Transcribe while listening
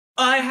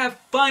I have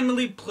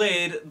finally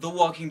played the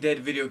Walking Dead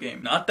video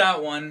game. Not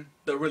that one,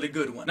 the really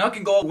good one. Now I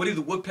can go Woody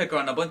the Woodpecker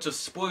on a bunch of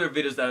spoiler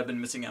videos that I've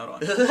been missing out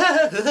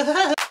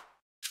on.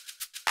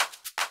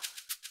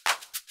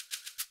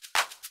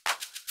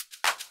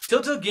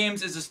 Telltale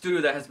Games is a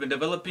studio that has been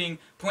developing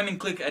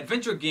point-and-click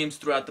adventure games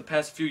throughout the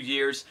past few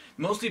years,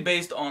 mostly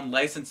based on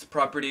licensed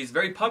properties,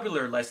 very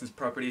popular licensed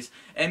properties,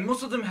 and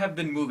most of them have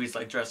been movies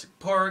like Jurassic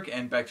Park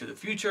and Back to the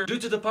Future. Due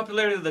to the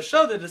popularity of the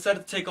show, they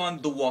decided to take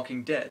on The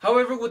Walking Dead.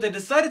 However, what they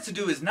decided to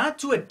do is not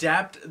to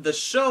adapt the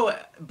show,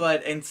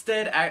 but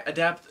instead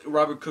adapt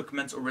Robert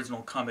Kirkman's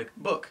original comic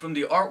book. From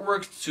the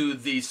artwork to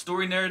the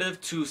story narrative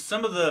to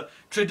some of the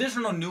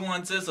traditional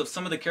nuances of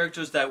some of the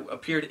characters that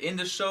appeared in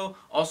the show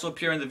also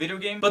appear in the video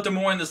game, but they're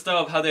more in the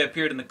style of how they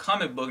appeared in the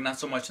comic book, not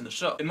so much in the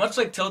show. And much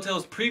like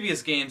Telltale's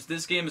previous games,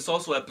 this game is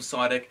also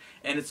episodic,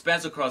 and it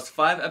spans across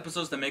 5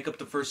 episodes that make up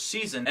the first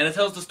season, and it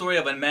tells the story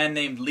of a man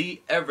named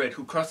Lee Everett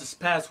who crosses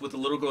paths with a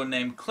little girl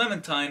named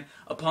Clementine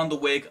upon the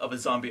wake of a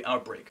zombie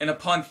outbreak. And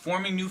upon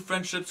forming new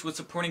friendships with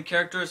supporting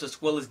characters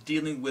as well as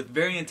dealing with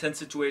very intense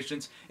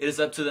situations, it is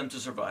up to them to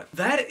survive.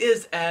 That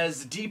is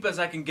as deep as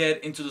I can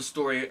get into the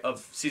story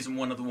of Season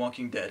 1 of The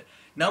Walking Dead.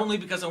 Not only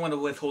because I want to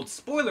withhold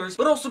spoilers,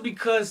 but also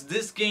because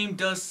this game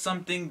does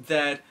something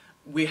that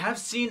we have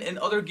seen in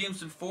other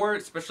games before,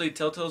 especially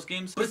Telltale's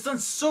games, but it's done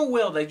so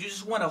well that you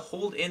just want to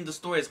hold in the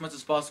story as much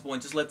as possible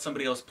and just let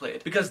somebody else play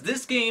it. Because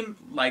this game,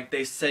 like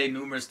they say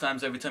numerous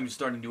times every time you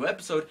start a new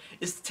episode,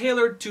 is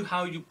tailored to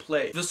how you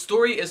play. The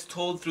story is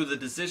told through the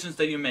decisions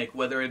that you make,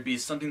 whether it be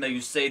something that you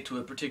say to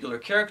a particular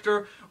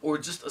character or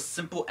just a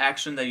simple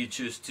action that you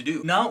choose to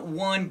do. Not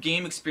one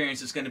game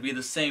experience is going to be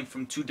the same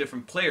from 2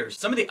 different players.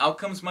 Some of the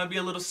outcomes might be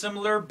a little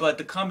similar, but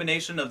the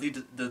combination of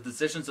the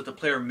decisions that the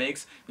player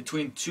makes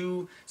between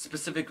 2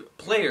 specific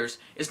players,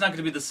 it's not going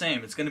to be the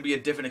same. It's going to be a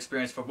different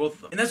experience for both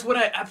of them. And that's what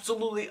I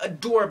absolutely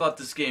adore about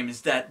this game,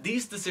 is that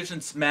these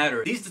decisions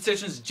matter. These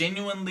decisions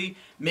genuinely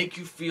make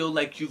you feel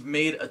like you've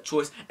made a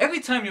choice. Every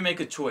time you make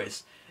a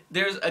choice,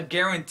 there's a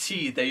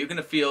guarantee that you're going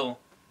to feel,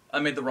 I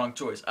made the wrong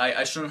choice.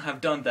 I shouldn't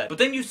have done that. But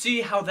then you see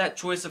how that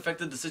choice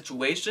affected the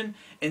situation,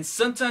 and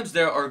sometimes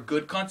there are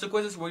good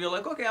consequences where you're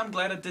like, okay, I'm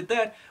glad I did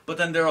that, but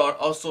then there are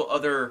also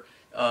other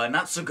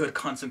not so good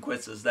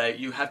consequences that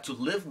you have to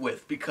live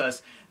with,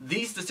 because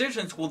these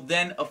decisions will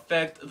then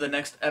affect the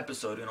next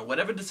episode. You know,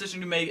 whatever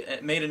decision you made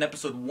in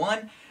episode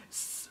 1,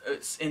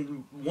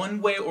 in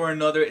one way or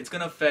another, it's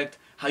going to affect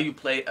how you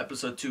play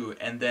episode 2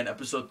 and then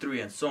episode 3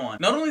 and so on.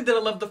 Not only did I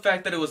love the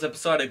fact that it was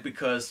episodic,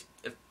 because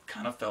it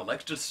kind of felt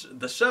like just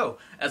the show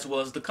as well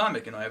as the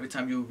comic. You know, every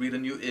time you read a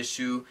new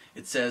issue,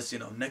 it says, you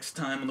know, next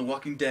time on The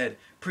Walking Dead,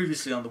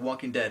 previously on The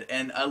Walking Dead.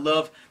 And I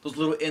love those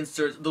little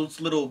inserts, those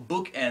little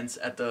bookends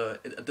at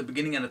the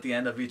beginning and at the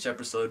end of each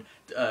episode,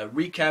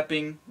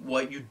 recapping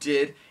what you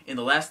did in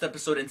the last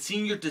episode and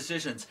seeing your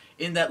decisions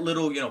in that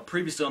little, you know,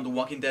 previously on The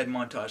Walking Dead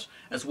montage,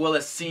 as well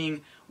as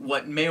seeing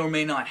what may or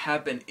may not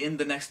happen in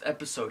the next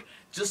episode,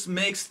 just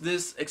makes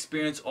this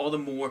experience all the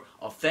more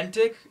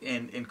authentic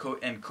and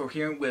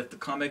coherent with the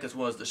comic as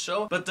well as the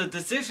show. But the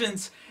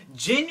decisions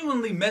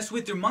genuinely mess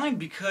with your mind,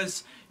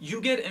 because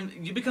you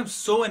become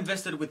so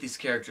invested with these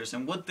characters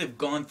and what they've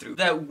gone through,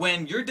 that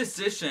when your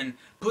decision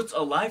puts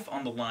a life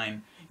on the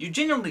line, you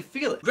genuinely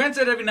feel it.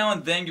 Granted, every now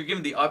and then you're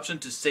given the option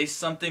to say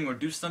something or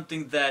do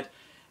something that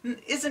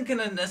isn't going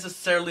to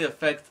necessarily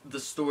affect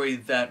the story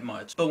that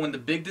much. But when the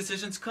big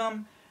decisions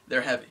come,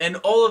 they're heavy. And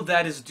all of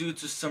that is due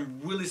to some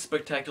really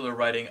spectacular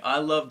writing. I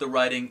love the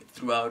writing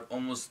throughout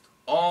almost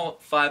all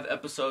 5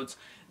 episodes.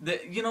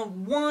 You know,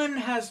 one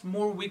has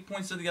more weak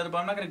points than the other, but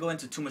I'm not going to go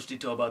into too much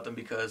detail about them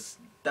because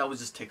that would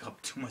just take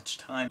up too much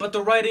time. But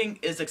the writing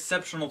is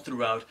exceptional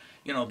throughout.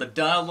 You know, the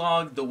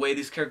dialogue, the way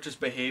these characters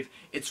behave,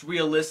 it's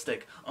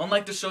realistic.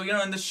 Unlike the show, you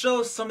know, in the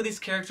show, some of these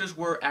characters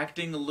were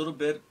acting a little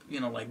bit, you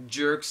know, like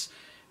jerks,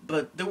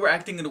 but they were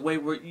acting in a way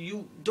where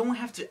you don't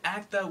have to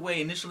act that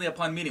way initially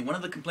upon meeting. One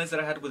of the complaints that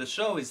I had with the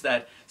show is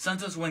that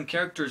sometimes when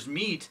characters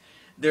meet,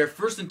 their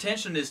first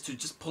intention is to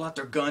just pull out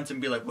their guns and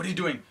be like, what are you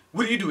doing?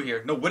 What are you doing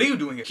here? No, what are you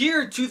doing here?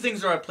 Here, 2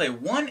 things are at play.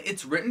 One,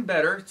 it's written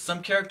better.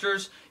 Some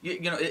characters, you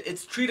know,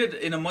 it's treated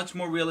in a much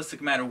more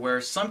realistic manner,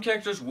 where some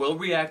characters will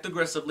react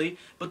aggressively,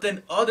 but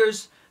then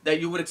others that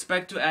you would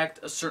expect to act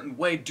a certain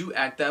way do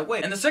act that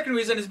way. And the second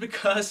reason is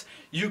because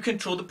you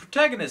control the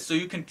protagonist, so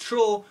you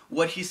control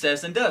what he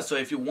says and does. So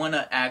if you want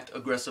to act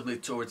aggressively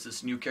towards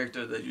this new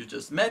character that you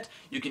just met,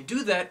 you can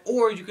do that,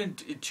 or you can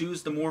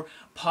choose the more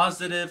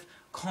positive,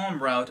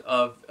 calm route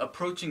of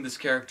approaching this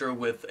character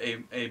with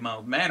a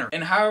mild manner.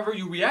 And however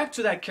you react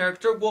to that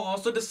character will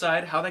also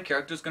decide how that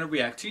character is going to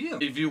react to you.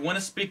 If you want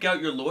to speak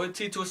out your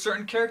loyalty to a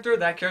certain character,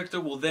 that character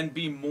will then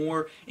be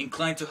more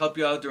inclined to help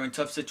you out during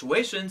tough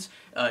situations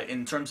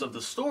in terms of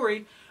the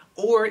story.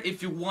 Or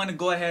if you want to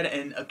go ahead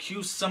and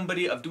accuse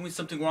somebody of doing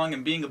something wrong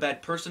and being a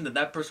bad person, then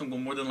that person will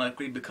more than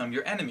likely become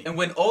your enemy. And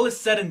when all is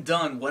said and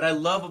done, what I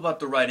love about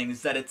the writing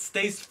is that it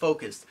stays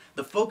focused.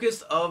 The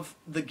focus of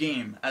the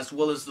game, as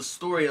well as the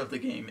story of the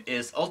game,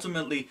 is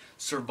ultimately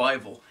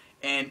survival.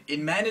 And it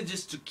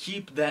manages to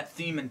keep that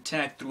theme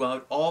intact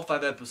throughout all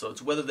 5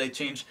 episodes, whether they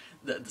change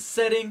the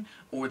setting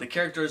or the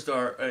characters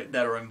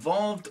that are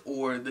involved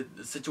or the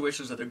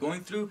situations that they're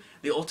going through.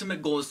 The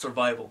ultimate goal is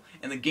survival,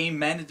 and the game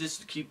manages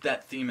to keep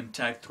that theme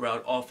intact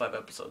throughout all 5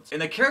 episodes.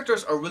 And the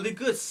characters are really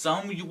good.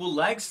 Some you will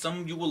like,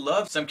 some you will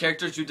love, some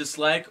characters you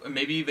dislike or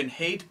maybe even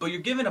hate, but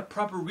you're given a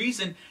proper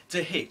reason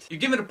to hate. You're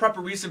given a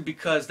proper reason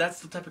because that's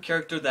the type of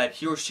character that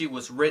he or she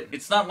was written.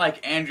 It's not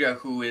like Andrea,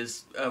 who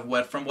is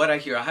from what I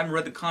hear, I haven't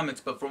read the comics,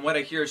 but from what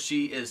I hear,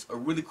 she is a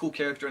really cool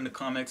character in the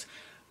comics,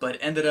 but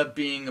ended up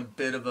being a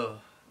bit of a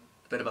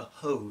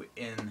hoe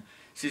in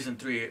season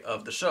 3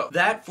 of the show.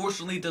 That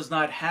fortunately does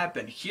not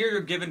happen. Here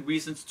you're given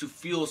reasons to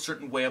feel a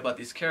certain way about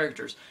these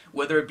characters,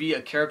 whether it be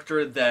a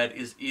character that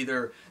is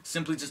either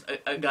simply just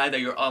a guy that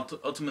you're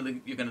ultimately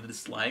going to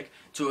dislike,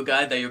 to a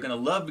guy that you're going to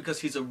love because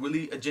he's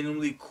a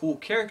genuinely cool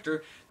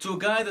character, to a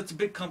guy that's a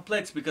bit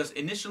complex because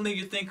initially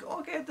you think,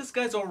 oh, okay, this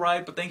guy's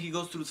alright, but then he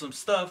goes through some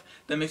stuff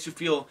that makes you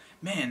feel,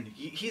 man,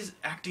 he's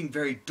acting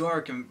very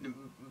dark and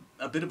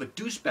a bit of a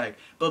douchebag.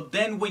 But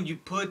then when you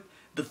put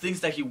the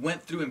things that he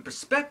went through in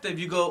perspective,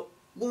 you go,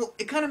 well,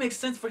 it kind of makes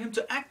sense for him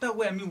to act that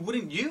way. I mean,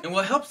 wouldn't you? And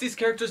what helps these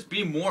characters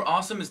be more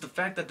awesome is the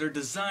fact that they're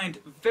designed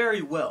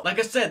very well. Like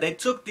I said, they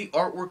took the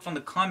artwork from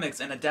the comics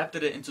and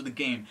adapted it into the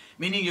game,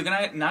 meaning you're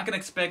not going to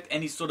expect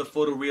any sort of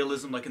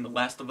photorealism like in The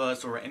Last of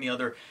Us or any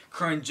other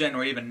current gen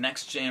or even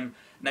next gen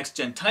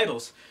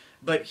titles.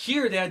 But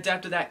here they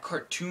adapted that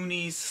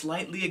cartoony,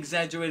 slightly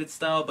exaggerated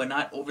style, but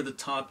not over the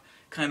top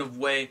kind of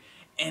way.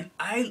 And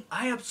I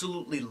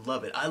absolutely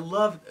love it. I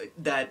love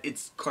that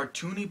it's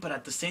cartoony, but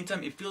at the same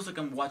time, it feels like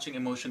I'm watching a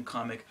motion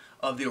comic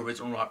of the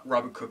original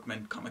Robert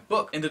Kirkman comic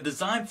book. And the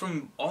design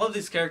from all of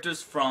these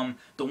characters, from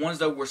the ones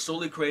that were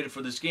solely created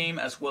for this game,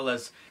 as well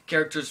as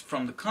characters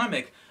from the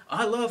comic,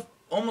 I love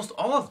almost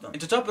all of them. And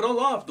to top it all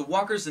off, the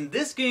walkers in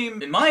this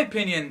game, in my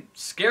opinion,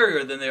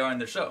 scarier than they are in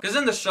the show. Because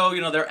in the show,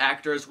 you know, they're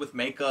actors with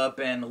makeup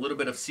and a little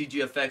bit of CG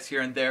effects here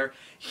and there.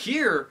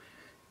 Here,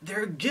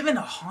 they're given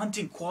a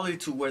haunting quality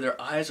to where their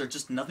eyes are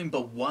just nothing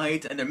but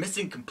white, and they're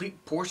missing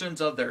complete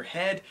portions of their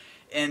head,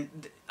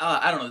 and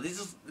I don't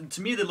know,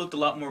 to me they looked a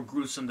lot more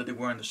gruesome than they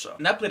were in the show.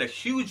 And that played a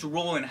huge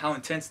role in how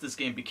intense this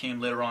game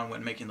became later on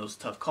when making those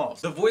tough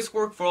calls. The voice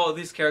work for all of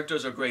these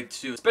characters are great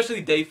too,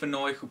 especially Dave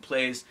Fennoy, who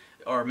plays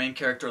our main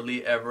character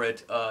Lee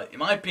Everett. In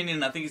my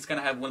opinion, I think he's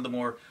gonna have one of the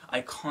more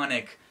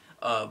iconic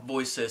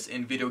voices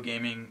in video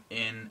gaming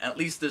in at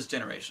least this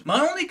generation.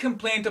 My only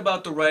complaint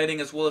about the writing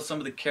as well as some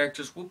of the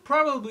characters will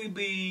probably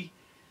be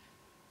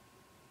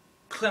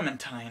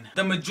Clementine.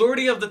 The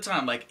majority of the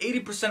time, like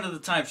 80% of the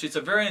time, she's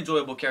a very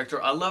enjoyable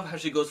character. I love how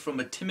she goes from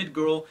a timid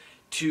girl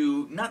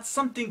to not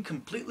something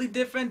completely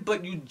different,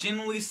 but you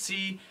genuinely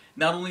see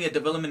not only a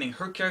development in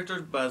her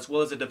character, but as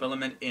well as a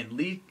development in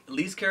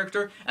Lee's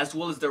character, as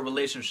well as their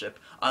relationship.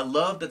 I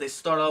love that they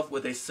start off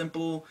with a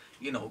simple,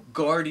 you know,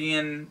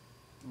 guardian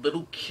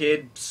little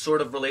kid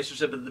sort of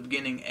relationship at the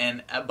beginning,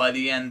 and by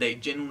the end they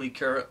genuinely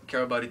care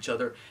about each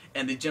other,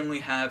 and they generally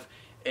have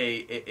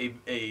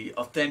a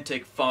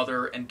authentic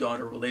father and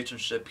daughter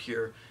relationship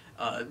here,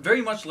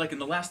 very much like in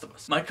The Last of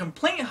Us. My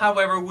complaint,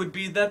 however, would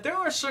be that there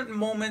are certain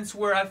moments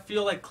where I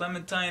feel like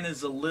Clementine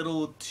is a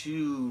little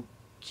too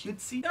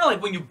cutesy. You know,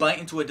 like when you bite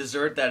into a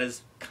dessert that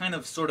is kind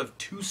of sort of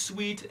too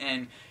sweet,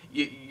 and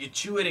you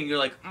chew it and you're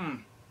like,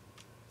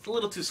 it's a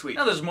little too sweet.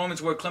 Now there's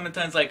moments where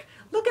Clementine's like,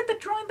 look at the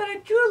drawing that I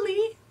drew,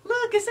 Lee.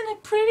 Look, isn't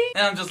it pretty?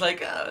 And I'm just like,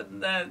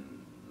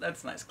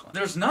 that's nice, Clem.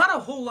 There's not a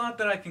whole lot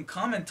that I can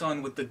comment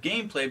on with the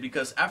gameplay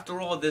because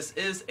after all, this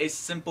is a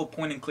simple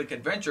point-and-click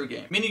adventure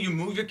game. Meaning you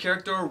move your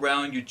character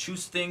around, you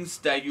choose things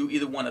that you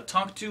either want to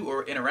talk to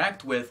or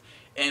interact with,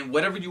 and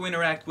whatever you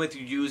interact with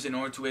you use in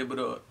order to be able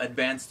to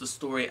advance the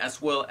story,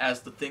 as well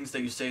as the things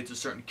that you say to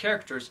certain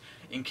characters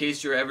in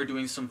case you're ever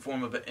doing some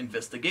form of an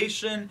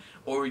investigation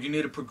or you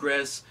need to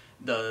progress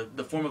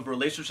the form of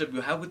relationship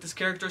you have with this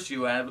character. So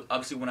you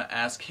obviously want to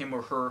ask him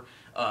or her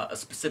a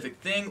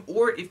specific thing,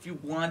 or if you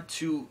want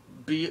to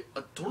be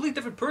a totally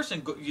different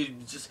person,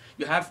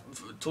 you have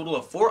a total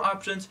of 4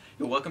 options.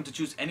 You're welcome to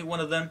choose any one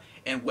of them,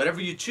 and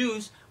whatever you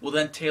choose will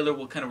then tailor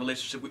what kind of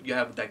relationship you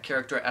have with that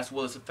character, as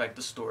well as affect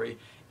the story.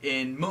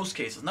 In most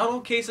cases, not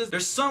all cases.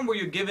 There's some where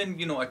you're given,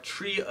 you know, a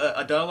tree,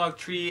 a dialogue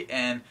tree,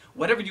 and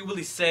whatever you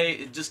really say,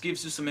 it just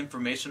gives you some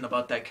information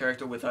about that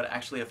character without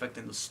actually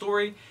affecting the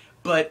story.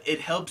 But it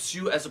helps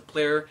you as a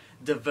player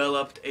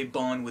develop a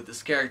bond with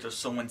this character.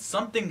 So when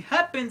something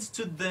happens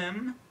to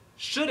them,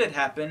 should it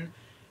happen,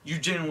 you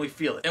genuinely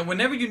feel it. And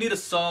whenever you need to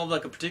solve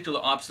like a particular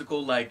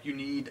obstacle, like you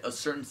need a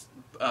certain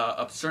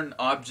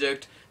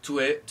object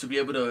to be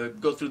able to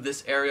go through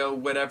this area or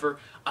whatever,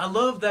 I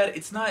love that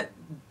it's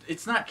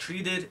not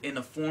treated in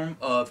the form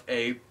of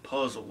a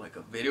puzzle, like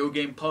a video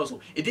game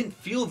puzzle. It didn't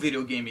feel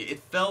video gamey. It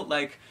felt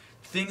like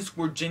things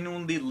were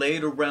genuinely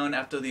laid around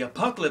after the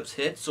apocalypse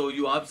hit, so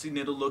you obviously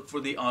need to look for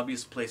the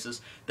obvious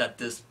places that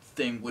this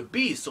thing would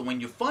be. So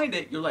when you find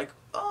it, you're like,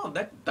 oh,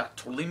 that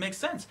totally makes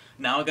sense.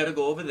 Now I gotta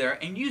go over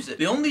there and use it.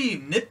 The only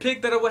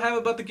nitpick that I would have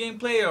about the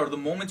gameplay are the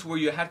moments where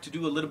you have to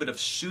do a little bit of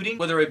shooting,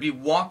 whether it be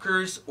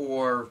walkers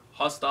or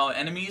hostile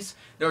enemies.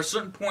 There are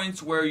certain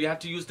points where you have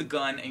to use the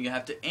gun and you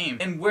have to aim.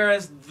 And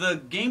whereas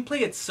the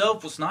gameplay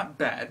itself was not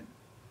bad,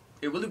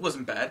 it really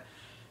wasn't bad,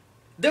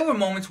 there were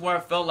moments where I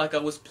felt like I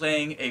was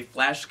playing a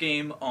Flash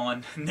game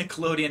on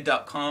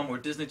Nickelodeon.com or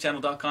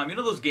DisneyChannel.com. You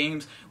know those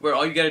games where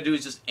all you gotta do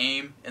is just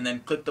aim and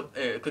then click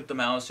the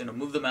mouse, you know,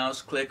 move the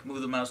mouse, click,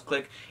 move the mouse,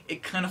 click.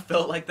 It kind of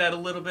felt like that a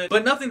little bit,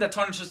 but nothing that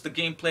tarnishes the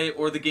gameplay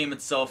or the game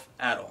itself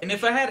at all. And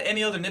if I had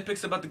any other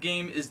nitpicks about the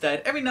game, is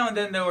that every now and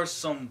then there are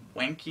some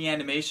wanky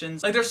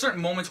animations. Like there are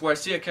certain moments where I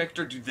see a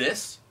character do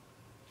this,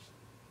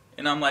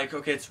 and I'm like,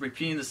 okay, it's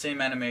repeating the same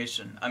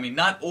animation. I mean,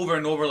 not over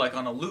and over like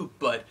on a loop,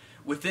 but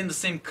within the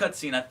same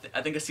cutscene,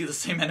 I think I see the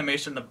same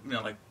animation, you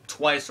know, like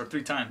twice or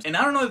 3 times. And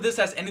I don't know if this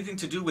has anything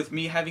to do with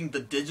me having the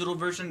digital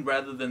version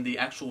rather than the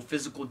actual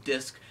physical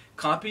disc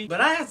copy,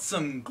 but I had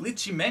some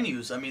glitchy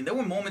menus. I mean, there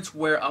were moments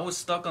where I was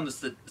stuck on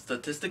the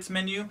statistics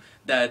menu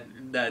that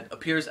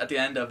appears at the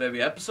end of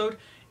every episode,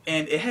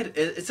 and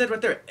it said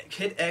right there,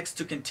 hit X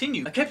to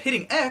continue. I kept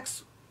hitting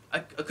X. I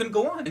couldn't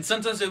go on. And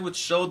sometimes it would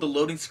show the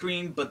loading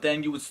screen, but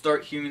then you would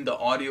start hearing the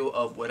audio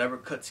of whatever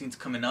cutscene's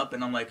coming up,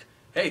 and I'm like,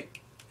 hey,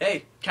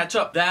 catch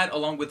up. That,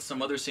 along with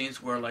some other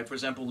scenes where, like, for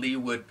example, Lee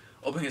would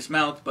open his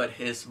mouth, but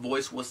his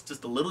voice was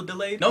just a little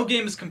delayed. No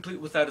game is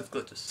complete without its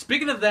glitches.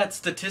 Speaking of that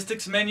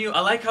statistics menu, I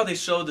like how they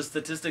show the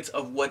statistics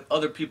of what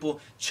other people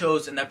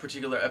chose in that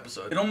particular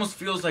episode. It almost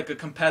feels like a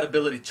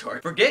compatibility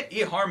chart. Forget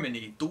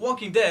eHarmony, The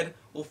Walking Dead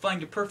will find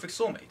your perfect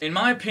soulmate. In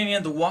my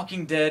opinion, The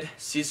Walking Dead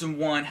Season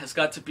 1 has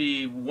got to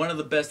be one of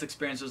the best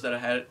experiences that I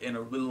had in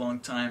a really long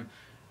time,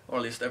 or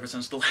at least ever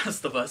since The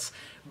Last of Us.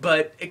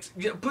 But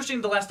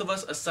pushing The Last of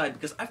Us aside,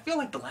 because I feel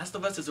like The Last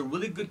of Us is a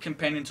really good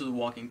companion to The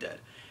Walking Dead.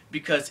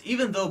 Because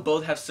even though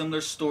both have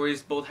similar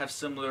stories, both have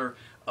similar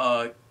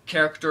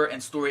character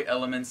and story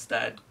elements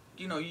that,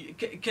 you know,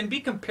 can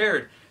be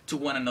compared to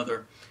one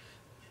another,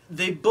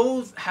 they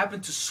both happen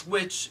to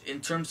switch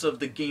in terms of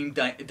the game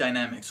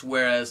dynamics.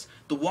 Whereas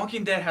The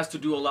Walking Dead has to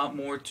do a lot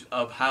more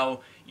of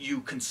how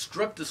you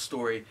construct the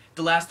story.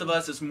 The Last of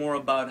Us is more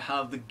about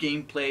how the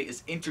gameplay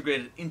is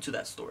integrated into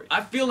that story.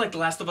 I feel like The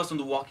Last of Us and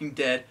The Walking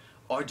Dead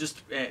are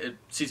just,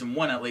 Season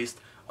 1 at least,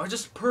 are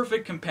just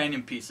perfect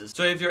companion pieces.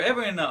 So if you're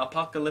ever in an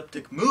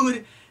apocalyptic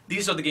mood,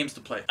 these are the games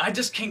to play. I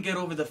just can't get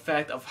over the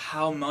fact of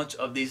how much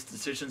of these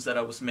decisions that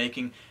I was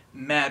making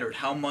mattered,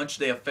 how much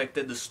they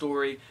affected the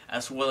story,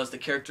 as well as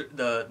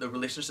the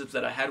relationships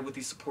that I had with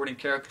these supporting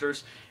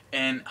characters,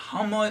 and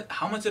how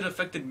much it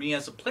affected me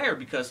as a player,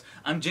 because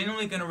I'm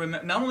genuinely going to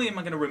remember, not only am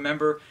I going to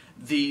remember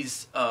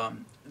these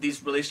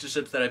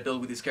relationships that I build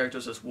with these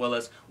characters, as well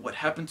as what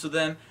happened to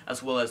them,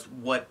 as well as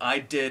what I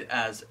did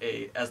as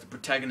the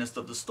protagonist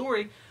of the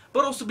story,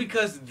 but also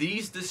because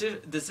these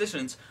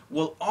decisions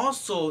will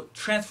also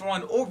transfer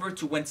on over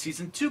to when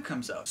Season 2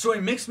 comes out. So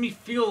it makes me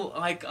feel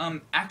like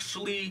I'm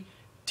actually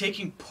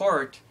taking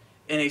part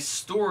in a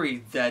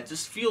story that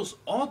just feels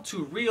all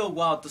too real,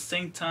 while at the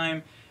same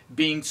time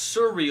being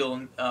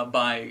surreal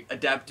by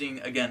adapting,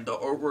 again, the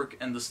artwork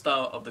and the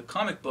style of the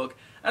comic book,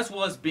 as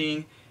well as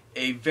being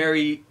a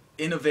very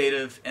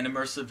innovative and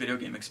immersive video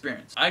game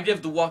experience. I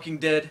give The Walking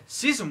Dead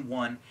Season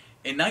 1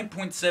 a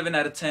 9.7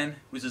 out of 10,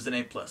 which is an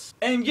A+.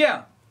 And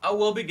yeah, I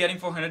will be getting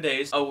 400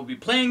 Days. I will be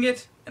playing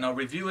it, and I'll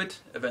review it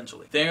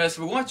eventually. Thank you guys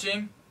for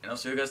watching, and I'll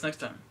see you guys next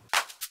time.